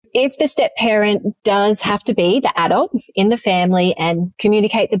if the step parent does have to be the adult in the family and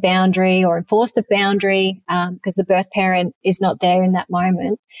communicate the boundary or enforce the boundary, because the birth parent is not there in that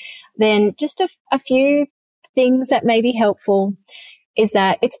moment, then just a few things that may be helpful is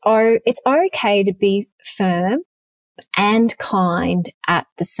that it's okay to be firm and kind at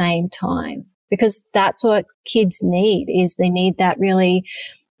the same time, because that's what kids need. Is they need that really,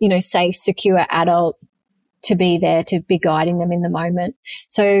 safe, secure adult to be there, to be guiding them in the moment.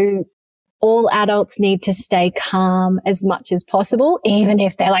 So all adults need to stay calm as much as possible, even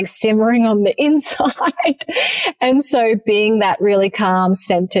if they're like simmering on the inside. And so being that really calm,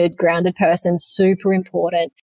 centered, grounded person, super important.